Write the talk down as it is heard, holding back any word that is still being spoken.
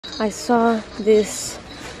I saw this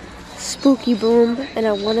spooky broom and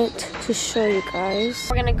I wanted to show you guys.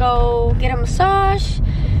 We're gonna go get a massage.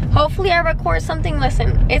 Hopefully I record something.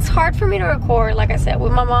 Listen, it's hard for me to record, like I said,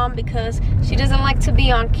 with my mom because she doesn't like to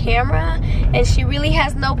be on camera and she really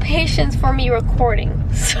has no patience for me recording.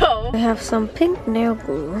 So I have some pink nail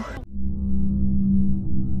glue.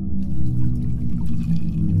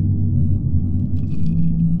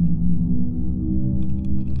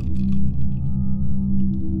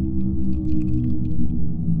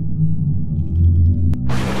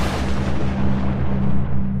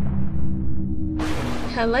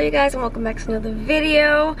 Hello you guys and welcome back to another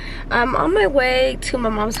video. I'm on my way to my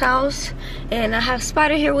mom's house and I have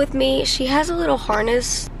Spider here with me. She has a little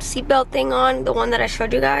harness seatbelt thing on, the one that I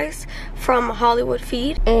showed you guys from Hollywood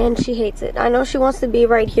Feed, and she hates it. I know she wants to be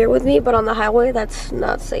right here with me, but on the highway that's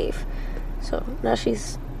not safe. So now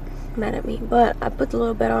she's mad at me, but I put the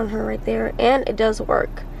little bed on her right there and it does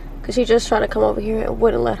work. Because she just tried to come over here and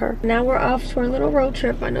wouldn't let her. Now we're off to our little road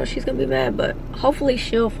trip. I know she's gonna be mad, but hopefully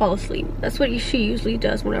she'll fall asleep. That's what she usually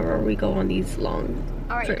does whenever we go on these long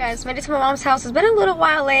Alright you guys, made it to my mom's house. It's been a little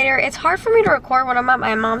while later. It's hard for me to record when I'm at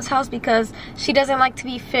my mom's house because she doesn't like to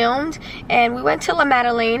be filmed. And we went to La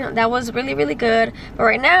Madeleine. That was really, really good. But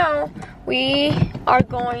right now, we are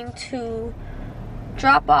going to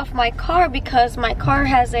drop off my car because my car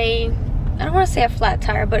has a, I don't want to say a flat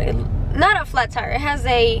tire, but not a flat tire. It has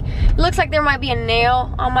it looks like there might be a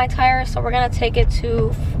nail on my tire, so we're gonna take it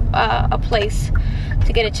to a place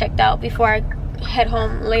to get it checked out before I head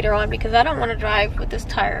home later on because I don't want to drive with this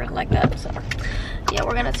tire like that. So yeah,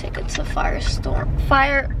 we're gonna take it to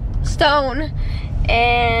Firestone,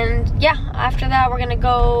 and yeah, after that we're gonna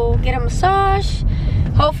go get a massage.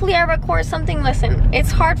 Hopefully I record something. Listen,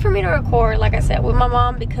 it's hard for me to record, like I said, with my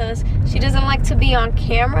mom because she doesn't like to be on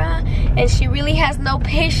camera and she really has no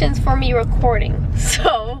patience for me recording.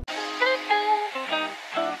 So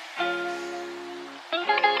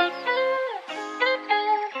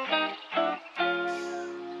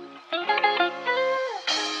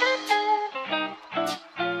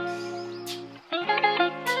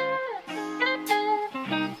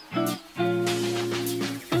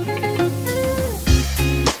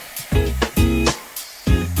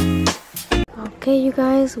okay you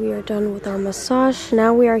guys, we are done with our massage.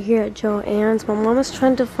 Now we are here at JOANN'S. My mom is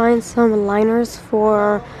trying to find some liners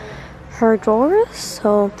for her drawers,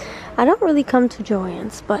 so I don't really come to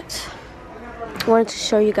JOANN'S, but I wanted to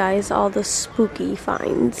show you guys all the spooky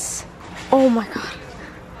finds. Oh my god,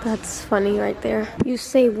 that's funny right there. You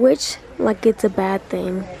say which like it's a bad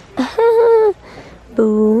thing.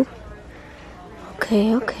 Boo.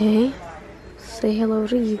 Okay, say hello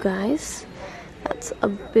to you guys. That's a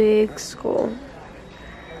big school.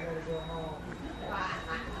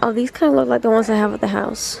 Oh, these kind of look like the ones I have at the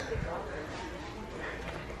house.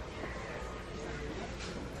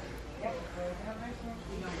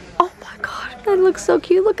 Oh my god, that looks so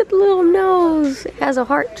cute. Look at the little nose. It has a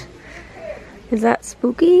heart. Is that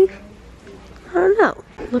spooky? I don't know.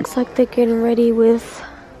 Looks like they're getting ready with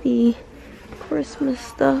the Christmas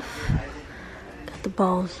stuff. Got the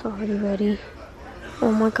balls already ready.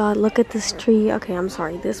 Oh my god, look at this tree. Okay, I'm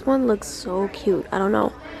sorry. This one looks so cute. I don't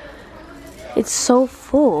know. It's so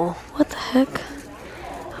full. What the heck?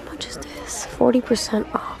 How much is this?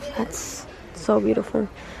 40% off. That's so beautiful.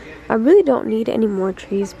 I really don't need any more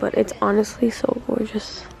trees, but it's honestly so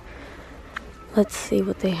gorgeous. Let's see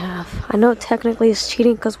what they have. I know technically it's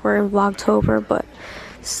cheating because we're in Vlogtober, but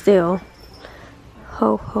still.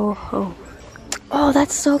 Ho, ho, ho. Oh,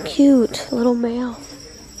 that's so cute. Little male.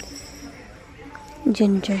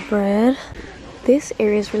 Gingerbread. This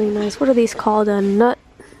area is really nice. What are these called? A nut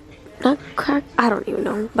crack? I don't even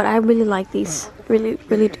know, but I really like these. Really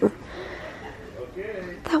do.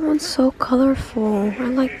 That one's so colorful. I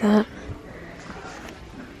like that.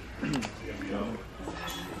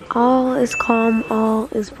 All is calm, all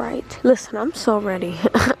is bright. Listen, I'm so ready.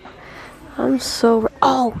 I'm so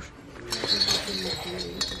oh.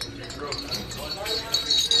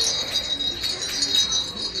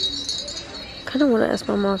 I kind of want to ask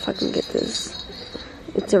my mom if I can get this.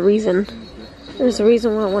 It's a reason. There's a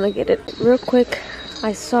reason why I want to get it. Real quick,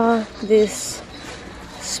 I saw this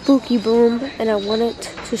spooky broom and I wanted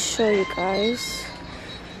to show you guys.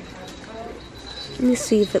 Let me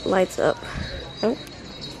see if it lights up. Oh,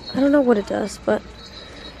 I don't know what it does, but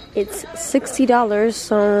it's $60.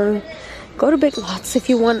 So go to Big Lots if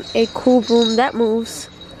you want a cool broom that moves.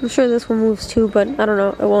 I'm sure this one moves too, but I don't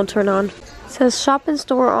know. It won't turn on. It says shop in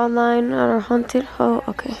store online at our haunted. Oh,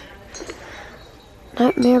 okay.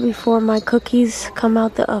 Nightmare before my cookies come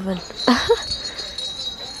out the oven.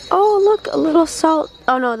 Oh, look, a little salt.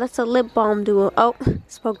 Oh no, that's a lip balm duo. Oh,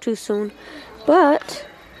 spoke too soon. But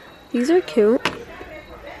these are cute.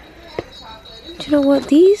 Do you know what?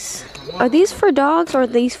 These are these for dogs or are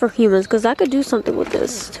these for humans? Because I could do something with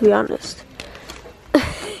this, to be honest.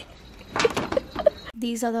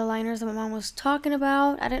 These are the liners that my mom was talking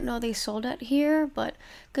about. I didn't know they sold at here, but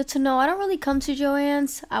good to know. I don't really come to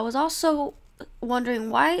JOANN'S. I was also wondering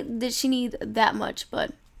why did she need that much,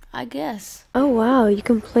 but I guess. Oh wow, you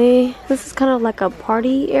can play. This is kind of like a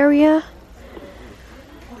party area.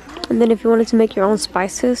 And then if you wanted to make your own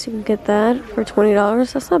spices, you can get that for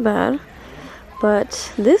 $20. That's not bad.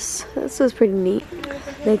 But this is pretty neat.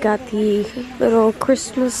 They got the little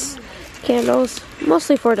Christmas candles,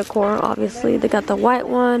 mostly for decor, obviously. They got the white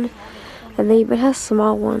one, and they even have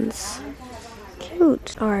small ones.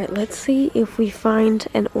 Cute. Alright, let's see if we find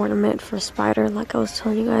an ornament for Spider, like I was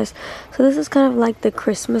telling you guys. So this is kind of like the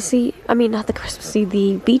Christmassy, I mean not the Christmassy,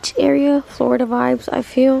 the beach area, Florida vibes, I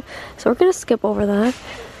feel. So we're gonna skip over that.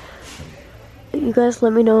 You guys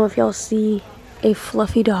let me know if y'all see a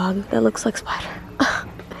fluffy dog that looks like Spider.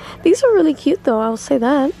 These are really cute though, I'll say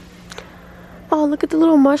that. Oh, look at the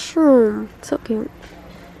little mushroom. So cute.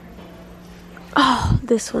 Oh,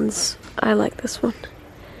 this one's, I like this one.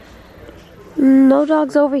 No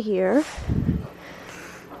dogs over here.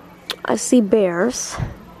 I see bears.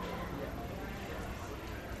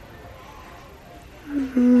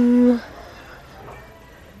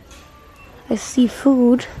 I see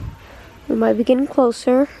food. We might be getting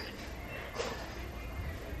closer.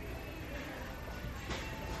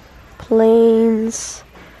 Planes.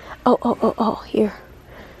 Oh, here.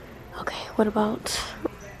 Okay, what about...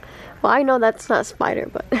 Well, I know that's not Spider,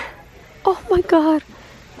 but... Oh my god.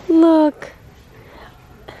 Look.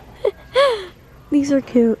 These are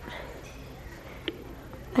cute.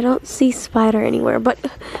 I don't see Spider anywhere, but...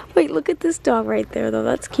 Wait, look at this dog right there, though.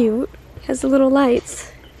 That's cute. It has the little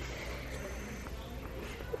lights.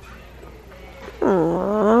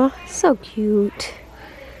 Aww, so cute.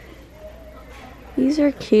 These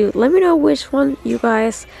are cute. Let me know which one you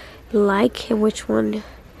guys like and which one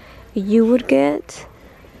you would get.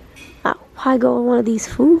 I'll probably go with one of these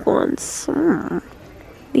food ones.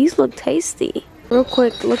 These look tasty. Real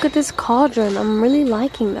quick, look at this cauldron. I'm really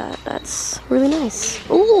liking that. That's really nice.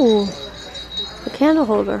 Ooh, a candle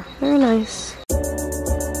holder. Very nice.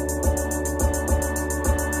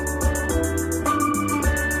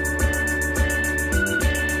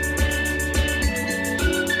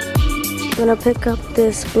 I'm gonna pick up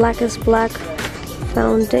this Blackest Black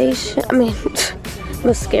foundation. I mean,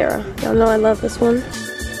 mascara. Y'all know I love this one.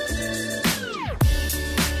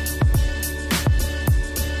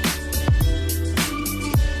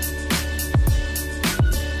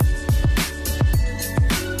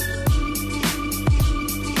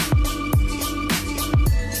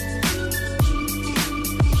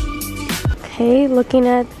 Okay, looking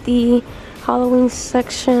at the Halloween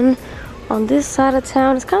section on this side of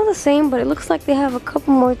town. It's kind of the same, but it looks like they have a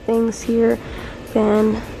couple more things here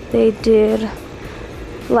than they did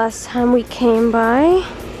last time we came by.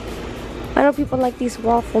 I know people like these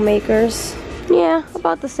waffle makers. Yeah,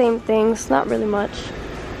 about the same things, not really much.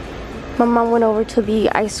 My mom went over to the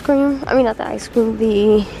ice cream, I mean not the ice cream,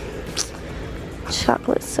 the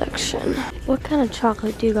chocolate section. What kind of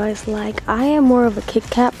chocolate do you guys like? I am more of a Kit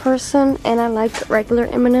Kat person, and I like regular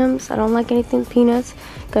M&Ms. I don't like anything peanuts.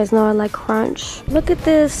 You guys know I like crunch. Look at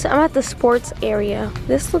this. I'm at the sports area.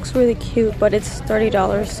 This looks really cute, but it's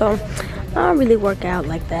 $30, so I don't really work out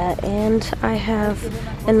like that. And I have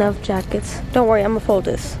enough jackets. Don't worry, I'm gonna fold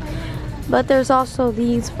this. But there's also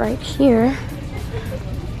these right here.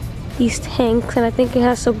 These tanks, and I think it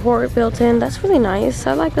has support built in. That's really nice.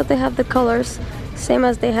 I like that they have the colors same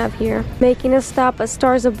as they have here. Making a stop at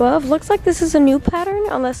Stars Above. Looks like this is a new pattern,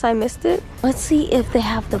 unless I missed it. Let's see if they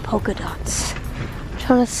have the polka dots. I'm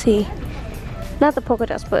trying to see. Not the polka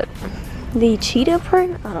dots, but the cheetah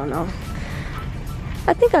print? I don't know.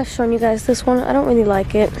 I think I've shown you guys this one. I don't really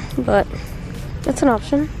like it, but it's an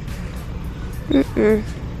option.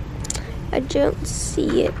 I don't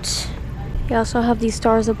see it. You also have these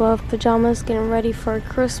Stars Above pajamas, getting ready for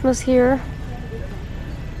Christmas here.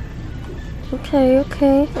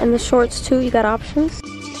 Okay. And the shorts too, you got options.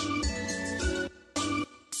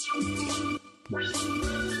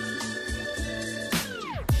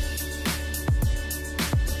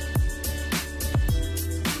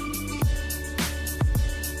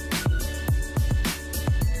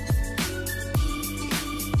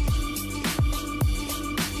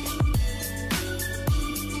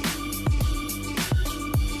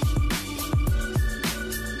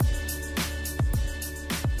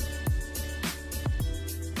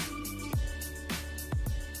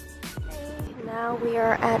 Now we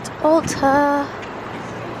are at Ulta.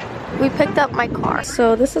 We picked up my car.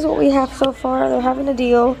 So this is what we have so far. They're having a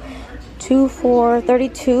deal. 2 for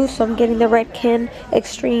 $32. So I'm getting the Redken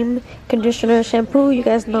Extreme Conditioner Shampoo. You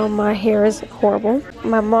guys know my hair is horrible.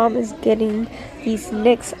 My mom is getting these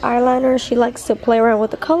NYX eyeliners. She likes to play around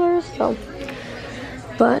with the colors. So,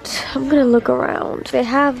 but I'm gonna look around. They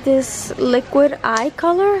have this liquid eye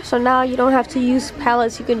color, so now you don't have to use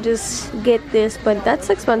palettes. You can just get this, but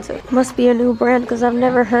that's expensive. Must be a new brand because I've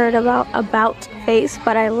never heard about Face,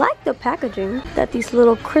 but I like the packaging. Got these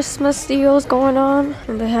little Christmas deals going on,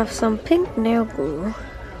 and they have some pink nail glue.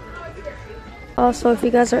 Also, if you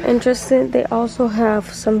guys are interested, they also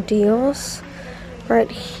have some deals right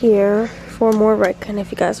here for more Redken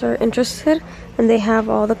if you guys are interested. And they have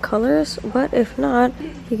all the colors, but if not,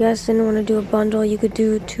 you guys didn't want to do a bundle, you could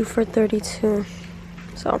do 2 for $32.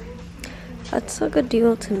 So that's a good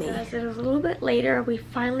deal to me. Guys, it was a little bit later. We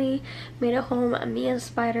finally made it home, me and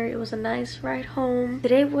Spider. It was a nice ride home.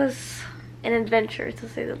 Today was an adventure, to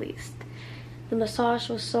say the least. The massage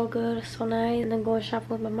was so good, so nice, and then going shopping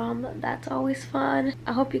with my mom, that's always fun.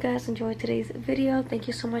 I hope you guys enjoyed today's video. Thank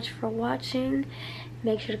you so much for watching.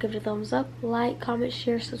 Make sure to give it a thumbs up, like, comment,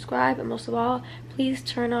 share, subscribe, and most of all, please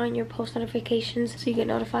turn on your post notifications so you get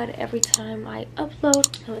notified every time I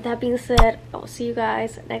upload. And with that being said, I will see you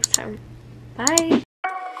guys next time. Bye!